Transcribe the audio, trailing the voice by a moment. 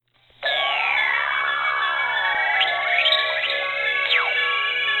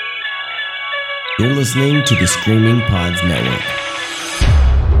You're listening to the Screaming Pods Network.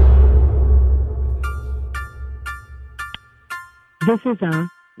 This is a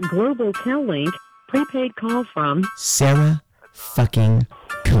Global CalLink prepaid call from Sarah fucking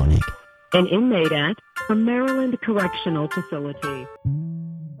Koenig, an inmate at a Maryland correctional facility.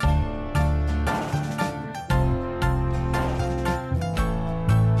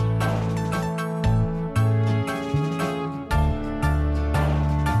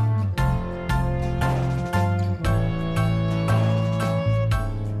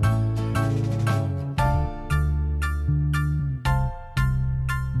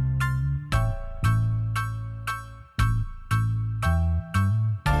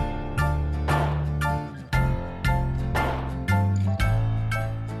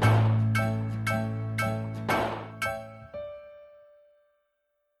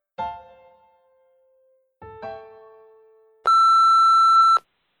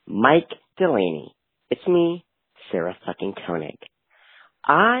 Mike Delaney. It's me, Sarah fucking Koenig.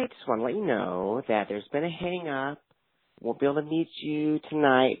 I just want to let you know that there's been a hang up. Won't be able to meet you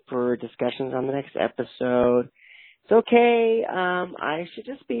tonight for discussions on the next episode. It's okay. I should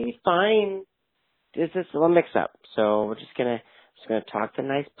just be fine. It's just a little mix up. So we're just gonna talk to a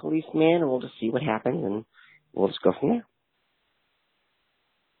nice policeman and we'll just see what happens and we'll just go from there.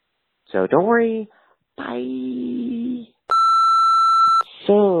 So don't worry. Bye.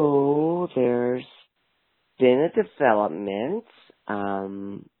 So there's been a development.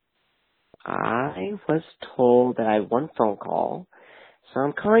 I was told that I had one phone call, so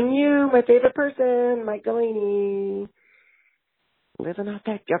I'm calling you, my favorite person, Mike Delaney. Living off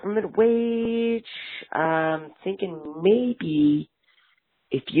that government wage. Thinking maybe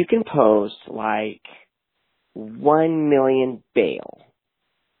if you can post like 1 million bail,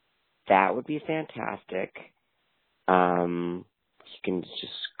 that would be fantastic. You can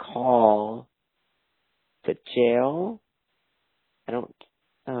just call the jail. I don't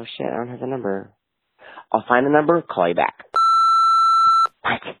have the number. I'll find the number, call you back.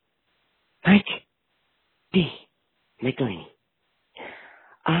 Mike Delaney.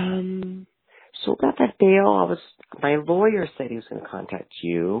 So about that bail, my lawyer said he was going to contact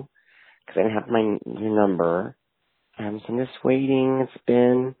you, because I didn't have your number. So I'm just waiting. It's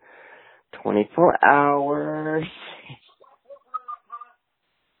been 24 hours.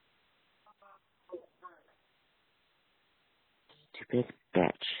 Big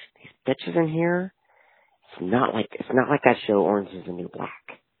bitch. These bitches in here. It's not like that show Orange is the New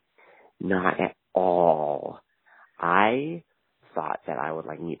Black. Not at all. I thought that I would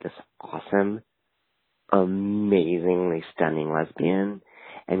meet this awesome, amazingly stunning lesbian,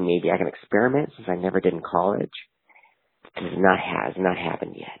 and maybe I can experiment since I never did in college. It has not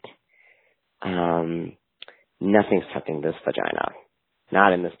happened yet. Nothing's touching this vagina.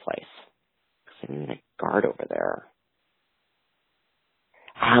 Not in this place. There's a guard over there.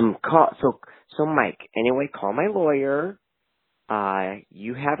 So Mike, anyway, call my lawyer.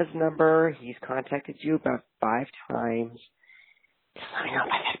 You have his number. He's contacted you about 5 times. Just let me know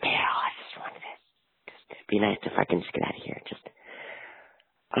about that bail. I just wanted to just be nice if I can just get out of here.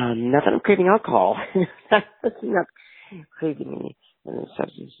 Not that I'm craving alcohol. That's not craving any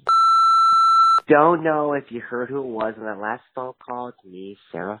substance. Don't know if you heard who it was in that last phone call. It's me,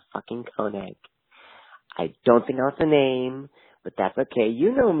 Sarah fucking Koenig. I don't think that's the name. But that's okay.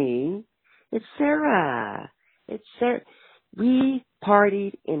 You know me. It's Sarah. We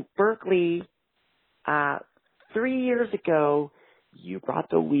partied in Berkeley 3 years ago. You brought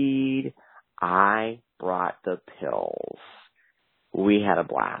the weed. I brought the pills. We had a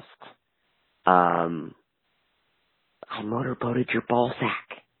blast. I motorboated your ball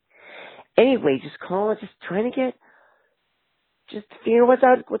sack. Anyway, just trying to just figure what's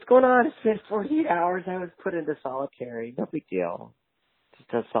going on. It's been 48 hours. I was put into solitary. No big deal.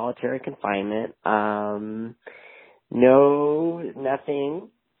 Just a solitary confinement.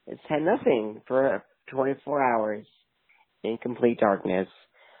 Nothing. It's had nothing for 24 hours in complete darkness.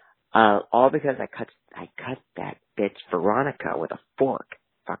 All because I cut that bitch Veronica with a fork.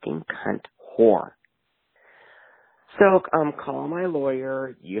 Fucking cunt whore. So, call my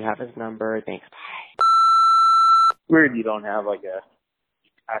lawyer. You have his number. Thanks. Bye. Weird you don't have a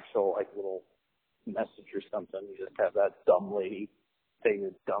actual little message or something. You just have that dumb lady say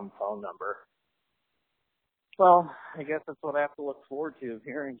your dumb phone number. Well, I guess that's what I have to look forward to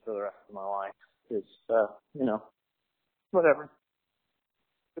hearing for the rest of my life. Is whatever.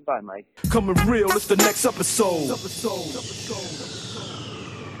 Goodbye, Mike. Coming real, it's the next episode.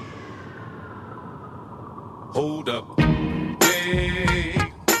 Hold up. Hey,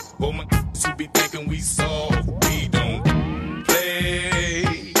 for my who be thinking we soft, we don't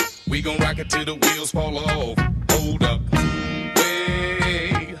play. We gon' rock it till the wheels just fall off. Hold up.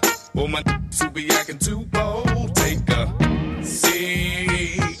 Hey, well, my who be acting too bold. Take a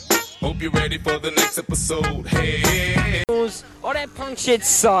seat. Hope you're ready for the next episode. Hey. All that punk shit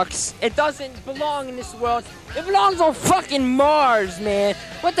sucks. It doesn't belong in this world. It belongs on fucking Mars, man.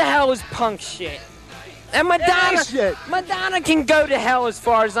 What the hell is punk shit? And Madonna can go to hell as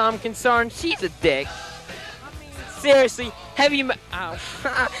far as I'm concerned. She's a dick. I mean, seriously, heavy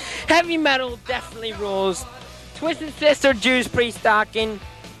metal definitely rules. Twisted Sister, Judas Priest, Dawkins,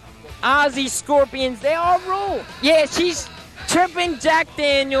 Ozzy, Scorpions, they all rule. Yeah, she's tripping, Jack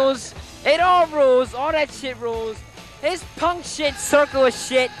Daniels. It all rules. All that shit rules. This punk shit, circular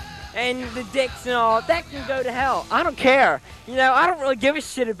shit, and the dicks and all, that can go to hell. I don't care. You know, I don't really give a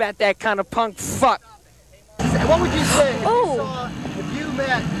shit about that kind of punk fuck. What would you say if you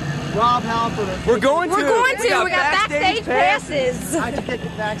met Rob Halford? We're going to. We got backstage passes. How'd you get the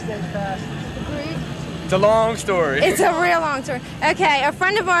backstage pass? It's a long story. It's a real long story. Okay, a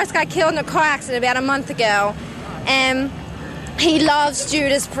friend of ours got killed in a car accident about a month ago, and he loves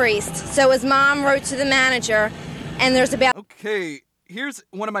Judas Priest. So his mom wrote to the manager, and there's about... Okay, here's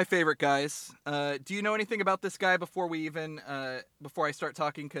one of my favorite guys. Do you know anything about this guy before I start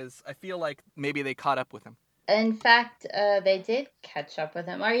talking? Because I feel like maybe they caught up with him. In fact, they did catch up with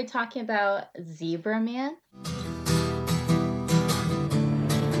him. Are you talking about Zebra Man?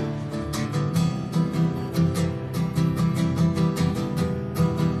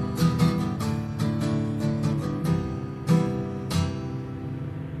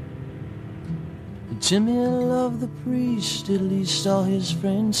 Jimmy loved the priest, at least all his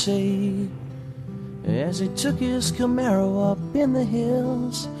friends say, as he took his Camaro up in the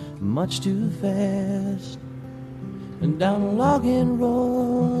hills, much too fast, and down logging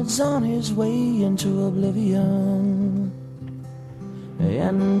roads on his way into oblivion.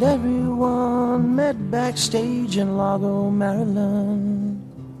 And everyone met backstage in Largo, Maryland.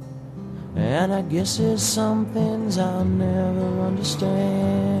 And I guess there's some things I'll never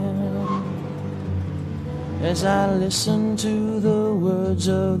understand as I listen to the words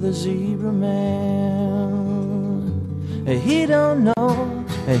of the Zebra Man. He don't know,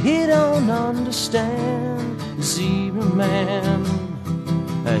 he don't understand the Zebra Man.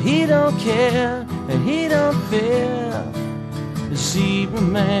 He don't care, he don't fear the Zebra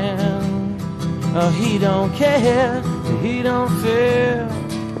Man. He don't care, he don't fear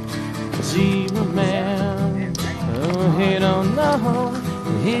the Zebra Man. He don't know,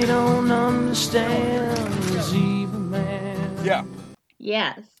 he don't understand the Zebra Man. Yeah.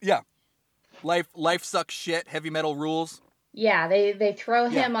 Yes. Yeah. Life sucks shit. Heavy metal rules. Yeah, they throw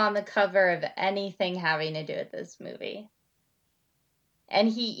him on the cover of anything having to do with this movie. And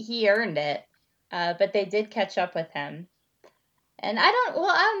he earned it. But they did catch up with him. And I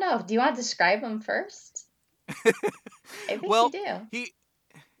don't know. Do you want to describe him first? I think you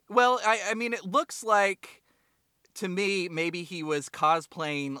do. I mean, it looks like, to me, maybe he was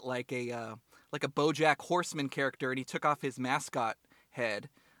cosplaying like a BoJack Horseman character, and he took off his mascot head.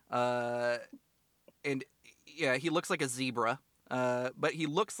 And yeah, he looks like a zebra. But he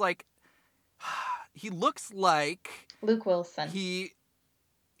looks like Luke Wilson. He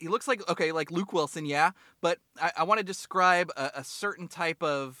looks like Luke Wilson, yeah. But I want to describe a certain type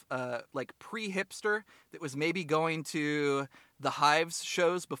of like pre-hipster that was maybe going to the Hives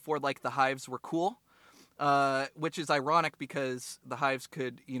shows before like the Hives were cool, which is ironic because the Hives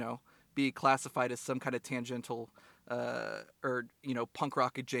could be classified as some kind of tangential or punk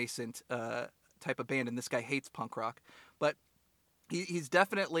rock adjacent type of band, and this guy hates punk rock, but he's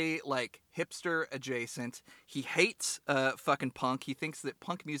definitely like hipster adjacent. He hates fucking punk. He thinks that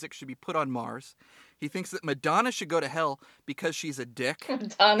punk music should be put on Mars. He thinks that Madonna should go to hell because she's a dick.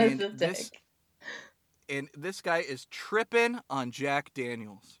 Madonna's a dick. And this guy is tripping on Jack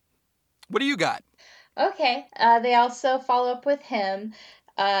Daniels. What do you got? Okay. They also follow up with him.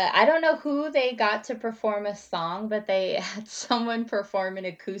 I don't know who they got to perform a song, but they had someone perform an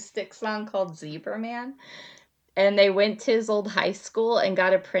acoustic song called Zebra Man. And they went to his old high school and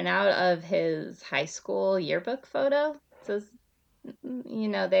got a printout of his high school yearbook photo. So,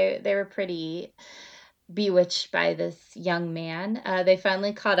 they were pretty bewitched by this young man. They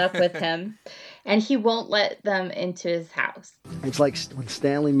finally caught up with him, and he won't let them into his house. It's like when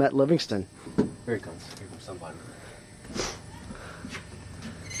Stanley met Livingston. Here he comes. Here comes somebody.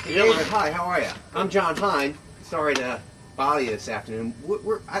 Hey, hi, how are you? I'm John Hine. Sorry to bother you this afternoon.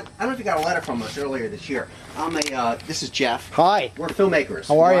 I don't know if you got a letter from us earlier this year. This is Jeff. Hi. We're filmmakers.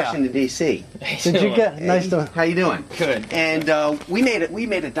 How are you? Washington, D.C. Did you get nice to? How you doing? Good. And we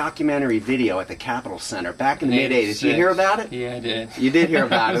made a documentary video at the Capitol Center back in the mid-'80s. You hear about it? Yeah, I did. You did hear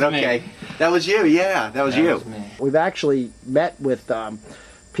about it. Okay. That was you, yeah. That was you. We've actually met with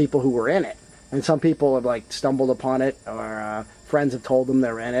people who were in it, and some people have like stumbled upon it, or friends have told them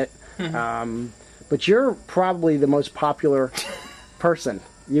they're in it. But you're probably the most popular person.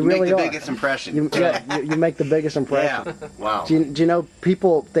 You really make the are. biggest impression. You make the biggest impression. Yeah. Wow. Do you know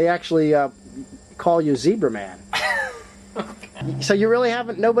people? They actually call you Zebra Man. So you really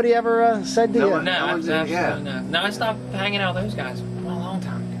haven't? Nobody ever said to you? No, absolutely no. No, I stopped hanging out with those guys a long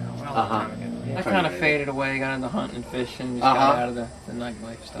time ago. I kind of faded away, got into hunting and fishing, just got out of the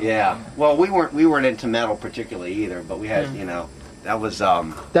nightlife stuff. Yeah. Well, we weren't into metal particularly either, but we had, that was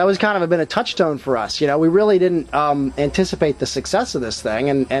kind of been a touchstone for us. You know, we really didn't anticipate the success of this thing,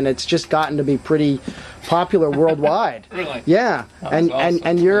 and it's just gotten to be pretty popular worldwide. Really? Yeah. And awesome.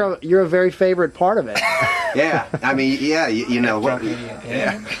 and you're a very favorite part of it. Yeah. I mean, yeah, you know what?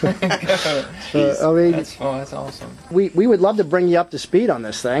 Yeah. I mean, that's awesome. We would love to bring you up to speed on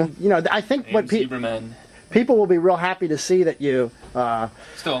this thing. You know, I think what people will be real happy to see that you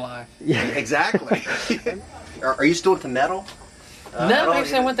still alive. Yeah, exactly. Are you still into metal? No,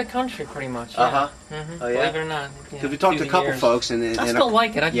 actually, I went to country pretty much. Yeah. Oh, yeah? Believe it or not. Because we talked to a couple folks, and I still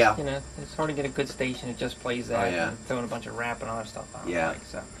like it. I just, it's hard to get a good station that just plays that. And throwing a bunch of rap and other stuff on.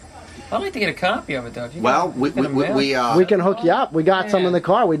 So. I'd like to get a copy of it, though. If you we can hook you up. We got some in the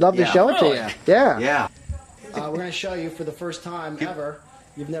car. We'd love to show it to you. Yeah. Yeah. We're going to show you for the first time ever.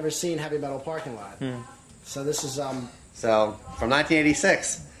 You've never seen Heavy Metal Parking Lot. So this is So from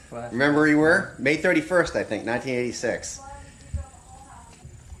 1986. Remember where you were? May 31st, I think, 1986.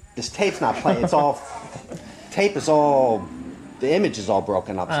 This tape's not playing. It's all the image is all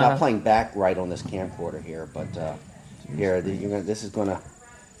broken up. It's not playing back right on this camcorder here. But this is gonna.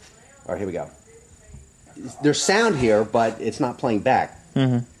 All right, here we go. There's sound here, but it's not playing back.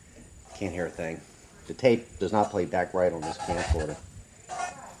 Can't hear a thing. The tape does not play back right on this camcorder.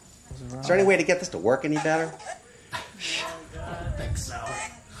 Is there any way to get this to work any better? I don't think so.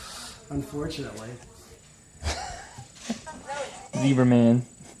 Unfortunately. Zebra Man.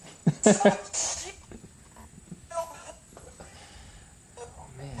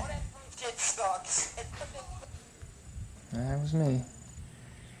 That was me.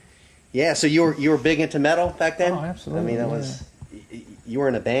 Yeah, so you were big into metal back then? Oh, absolutely. I mean, you were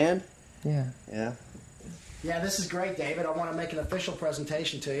in a band? Yeah. Yeah. Yeah, this is great, David. I want to make an official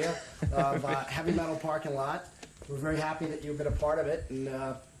presentation to you of Heavy Metal Parking Lot. We're very happy that you've been a part of it, and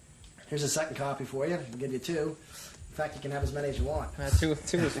here's a second copy for you. I'll give you two. In fact, you can have as many as you want. Two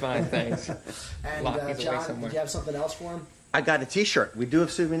is fine, thanks. And John, did you have something else for him? I got a T-shirt. We do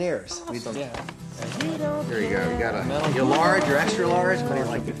have souvenirs. Awesome. There you go. You got your large, your extra large. What do you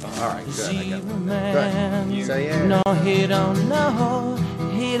like? All right, good. I got it. Good. So yeah. No, he don't know.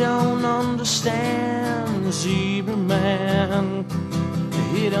 He don't understand. Zebra Man.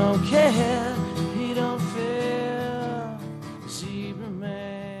 He don't care. He don't fear. Zebra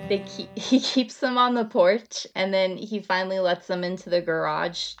Man. He keeps them on the porch, and then he finally lets them into the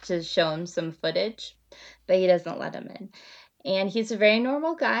garage to show him some footage, but he doesn't let them in. And he's a very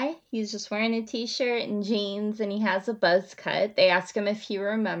normal guy. He's just wearing a t-shirt and jeans, and he has a buzz cut. They ask him if he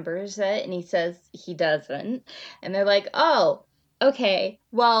remembers it, and he says he doesn't. And they're like, oh, okay,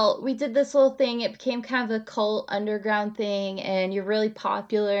 well, we did this little thing. It became kind of a cult underground thing, and you're really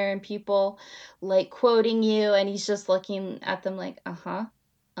popular, and people like quoting you. And he's just looking at them like, uh-huh.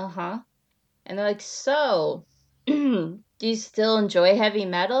 And they're like, so, do you still enjoy heavy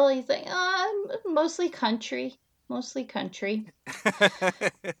metal? He's like, mostly country.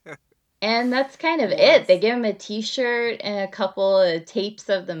 And that's kind of it. They give him a t-shirt and a couple of tapes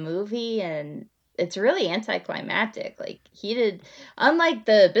of the movie, and it's really anticlimactic. Like, he did, unlike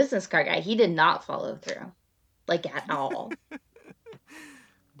the business card guy, he did not follow through, like, at all.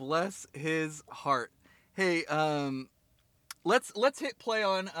 Bless his heart. Hey, let's hit play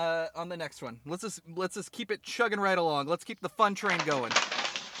on the next one. Let's just keep it chugging right along. Let's keep the fun train going.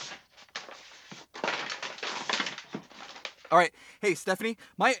 All right. Hey, Stephanie,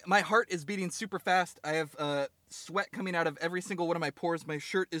 my heart is beating super fast. I have sweat coming out of every single one of my pores. My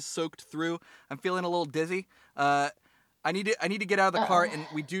shirt is soaked through. I'm feeling a little dizzy. I need to get out of the car, and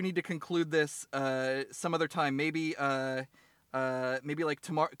we do need to conclude this some other time. Maybe like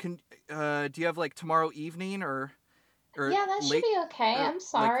tomorrow. Do you have like tomorrow evening or yeah, that should be okay. I'm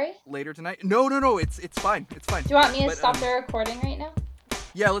sorry. Like later tonight? No. It's fine. It's fine. Do you want me to stop the recording right now?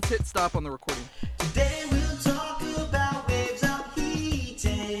 Yeah, let's hit stop on the recording. Today we'll talk about waves of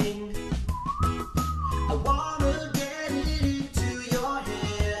heating. I wanna get it into your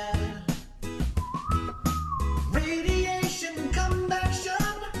head. Radiation convection,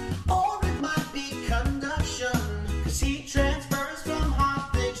 or it might be conduction. 'Cause heat transfers from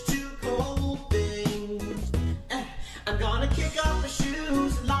hot things to cold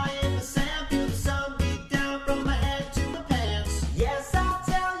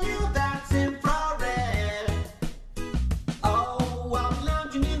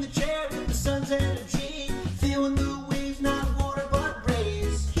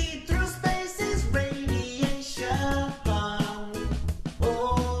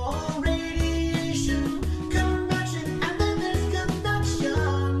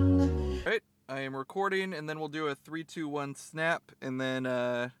recording, and then we'll do a 3, 2, 1 snap, and then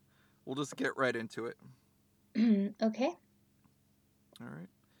we'll just get right into it. Okay. All right.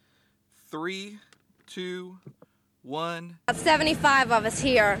 3, 2, 1. 75 of us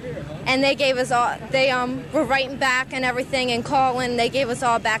here, and they gave us all. They were writing back and everything and calling. They gave us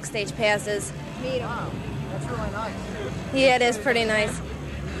all backstage passes. Wow, that's really nice. Yeah, it is pretty nice.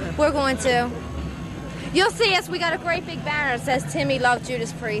 We're going to. You'll see us. We got a great big banner that says Timmy loved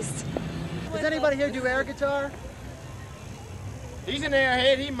Judas Priest. Does anybody here do air guitar? He's an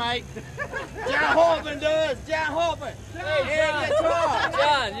airhead, he might. John Hartman does. John Hartman. Air guitar.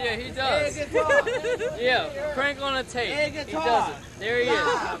 John, yeah, he does. Air guitar. Yeah, crank on a tape. Air He guitar. does it. There he is.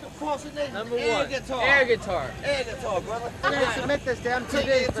 Number 1. Air guitar. Air guitar. Air guitar, brother. We're going to submit this to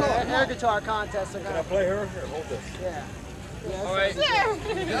MTV for an air guitar contest. Can I play her? Here, hold this. Yeah. All right.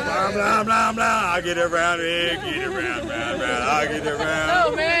 Blah, blah, blah, blah. I get around it, get around, round, round. I get around.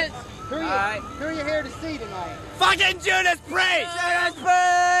 No, man. Who are you here to see tonight? Fucking Judas Priest. Judas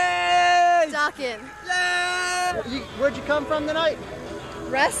Priest. Dockin. Where'd you come from tonight?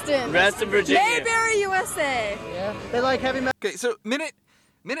 Reston. Reston, Virginia. Mayberry, USA. Yeah. They like heavy metal. Okay, so minute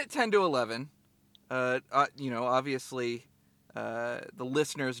 10 to 11. Obviously, the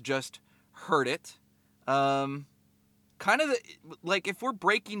listeners just heard it. Kind of like if we're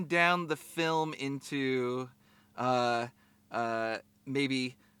breaking down the film into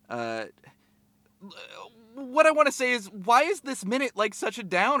maybe what I want to say is, why is this minute like such a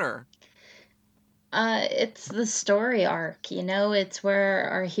downer? It's the story arc, it's where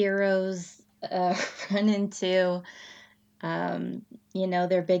our heroes run into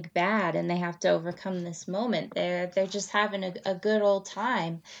their big bad, and they have to overcome this moment. They're just having a good old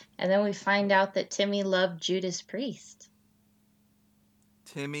time, and then we find out that Timmy loved Judas Priest.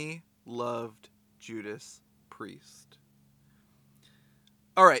 Timmy loved Judas Priest.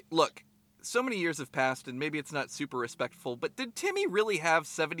 All right, look, so many years have passed, and maybe it's not super respectful, but did Timmy really have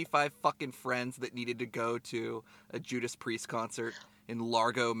 75 fucking friends that needed to go to a Judas Priest concert in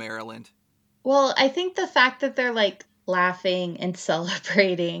Largo, Maryland? Well, I think the fact that they're like laughing and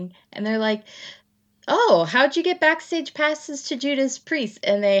celebrating, and they're like, "Oh, how'd you get backstage passes to Judas Priest?"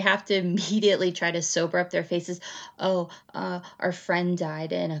 And they have to immediately try to sober up their faces. "Oh, our friend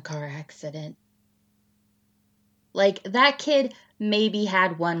died in a car accident." Like, that kid maybe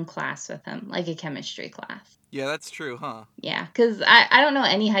had one class with him, like a chemistry class. Yeah, that's true, huh? Yeah, because I don't know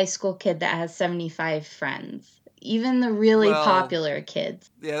any high school kid that has 75 friends. Even the really popular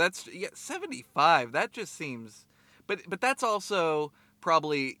kids. Yeah, 75. That just seems... But that's also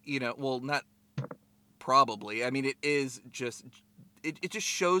probably, not probably. I mean, it is just... It just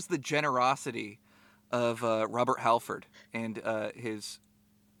shows the generosity of Robert Halford and his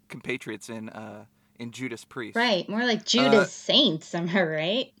compatriots in Judas Priest. Right, more like Judas Saints, am I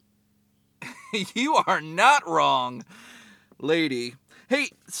right? You are not wrong, lady. Hey,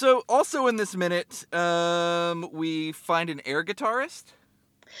 so also in this minute, we find an air guitarist.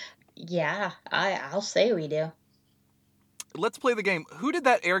 Yeah, I'll say we do. Let's play the game. Who did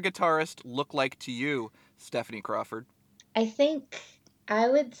that air guitarist look like to you, Stephanie Crawford? I think I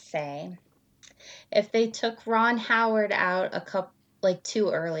would say if they took Ron Howard out too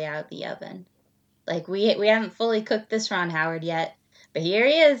early out of the oven. Like, we haven't fully cooked this Ron Howard yet, but here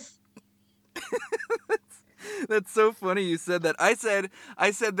he is. That's so funny you said that. I said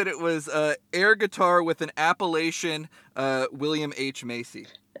that it was air guitar with an Appalachian William H. Macy.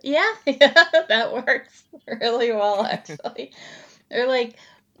 Yeah, that works really well, actually. Or like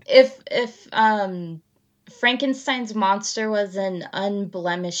if Frankenstein's monster was an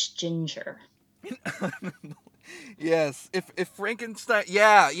unblemished ginger. Yes, if Frankenstein,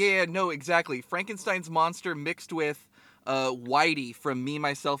 no, exactly. Frankenstein's monster mixed with Whitey from Me,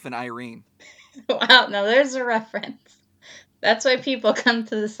 Myself, and Irene. Wow, now there's a reference. That's why people come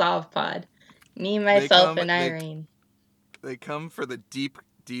to the SOVPOD. Me, Myself, and Irene. They come for the deep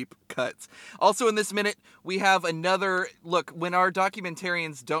cuts. Also in this minute, we have another... Look, when our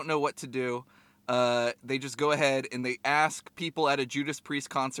documentarians don't know what to do, they just go ahead and they ask people at a Judas Priest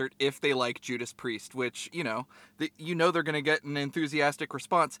concert if they like Judas Priest, which, they're going to get an enthusiastic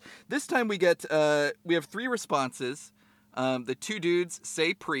response. This time we have 3 responses. The 2 dudes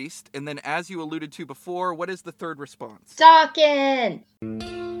say Priest, and then as you alluded to before, what is the third response? Dawkins!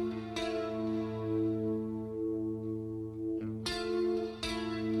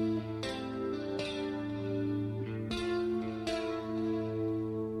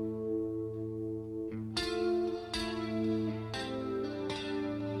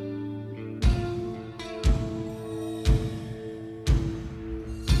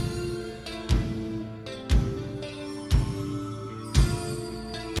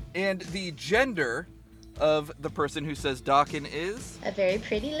 And the gender of the person who says Dawkin is? A very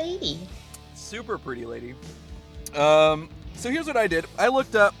pretty lady. Super pretty lady. So here's what I did. I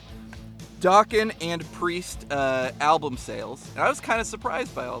looked up Dawkin and Priest album sales, and I was kind of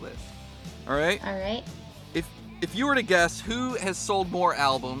surprised by all this. All right? All right. If you were to guess who has sold more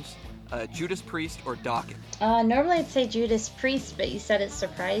albums, Judas Priest or Dawkin? Normally I'd say Judas Priest, but you said it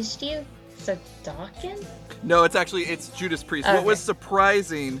surprised you? So Dawkin? No, it's Judas Priest. Okay. What was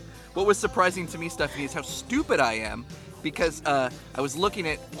surprising to me, Stephanie, is how stupid I am, because I was looking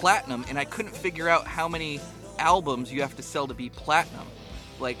at platinum and I couldn't figure out how many albums you have to sell to be platinum.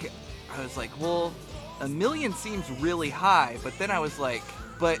 Like, I was like, well, 1 million seems really high, but then I was like,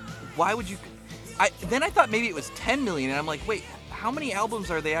 but why would you? Then I thought maybe it was 10 million, and I'm like, wait, how many albums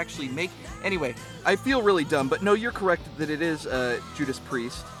are they actually making? Anyway, I feel really dumb, but no, you're correct that it is Judas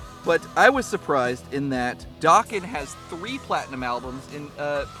Priest. But I was surprised in that Dawkin has 3 platinum albums and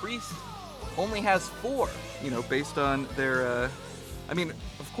Priest only has 4, based on their,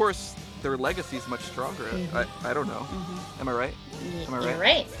 of course, their legacy is much stronger. Mm-hmm. I don't know. Mm-hmm. Am I right? You're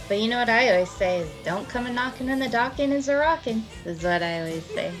right. But you know what I always say is, don't come a knocking and the Dawkin is a rockin', is what I always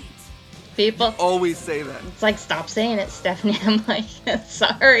say. People you always say that. It's like, stop saying it, Stephanie. I'm like,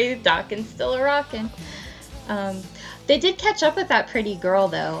 sorry, Dawkin's still a rockin'. They did catch up with that pretty girl,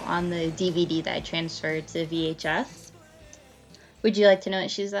 though, on the DVD that I transferred to VHS. Would you like to know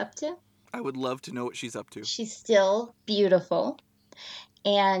what she's up to? I would love to know what she's up to. She's still beautiful,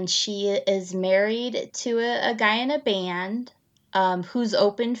 and she is married to a guy in a band who's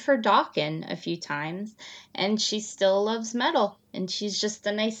opened for Dawkin a few times, and she still loves metal, and she's just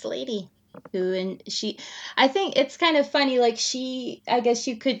a nice lady. I think it's kind of funny, like I guess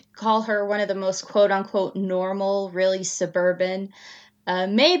you could call her one of the most quote-unquote normal, really suburban,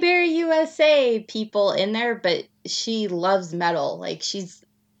 Mayberry, USA people in there, but she loves metal. Like, she's,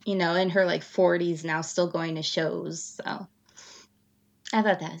 in her, 40s now, still going to shows, so I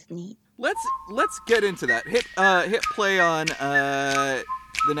thought that was neat. Let's get into that. Hit play on the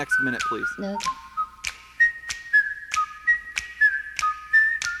next minute, please. Okay.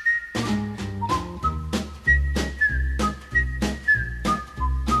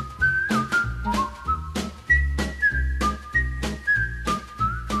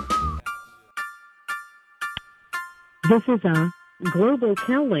 This is a Global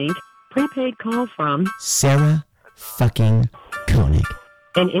CalLink prepaid call from Sarah fucking Koenig,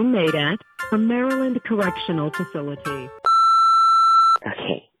 an inmate at a Maryland correctional facility.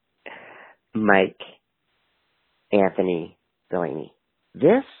 Okay. Mike, Anthony, Delaney.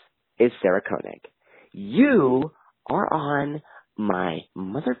 This is Sarah Koenig. You are on my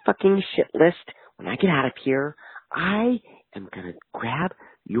motherfucking shit list. When I get out of here, I am gonna grab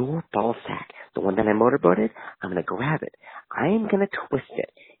your ball sack, the one that I motorboated. I'm gonna grab it. I am gonna twist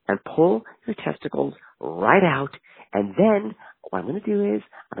it and pull your testicles right out, and then what I'm gonna do is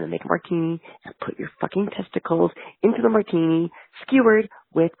I'm gonna make a martini and put your fucking testicles into the martini, skewered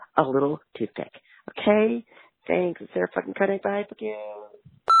with a little toothpick. Okay? Thanks, Sarah fucking Koenig. Bye, fuck you.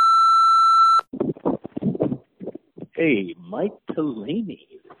 Hey, Mike Delaney.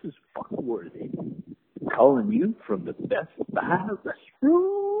 This is Fuckworthy. Calling you from the Best Buy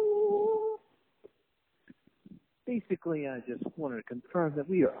restroom. Basically, I just wanted to confirm that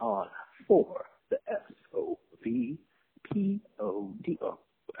we are on for the SOVPOD, or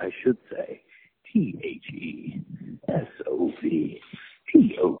I should say THESOVPOD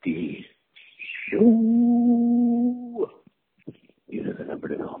show. You know the number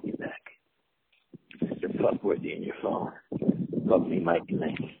to call me back. Mr. Fuckworthy in your phone. Fuck me, Mike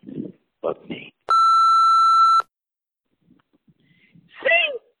Delaney. Fuck me.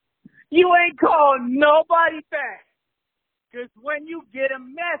 See? You ain't calling nobody back. Because when you get a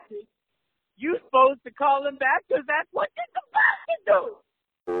message, you supposed to call them back because that's what you're supposed to do.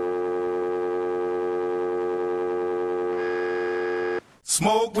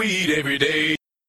 Smoke weed every day.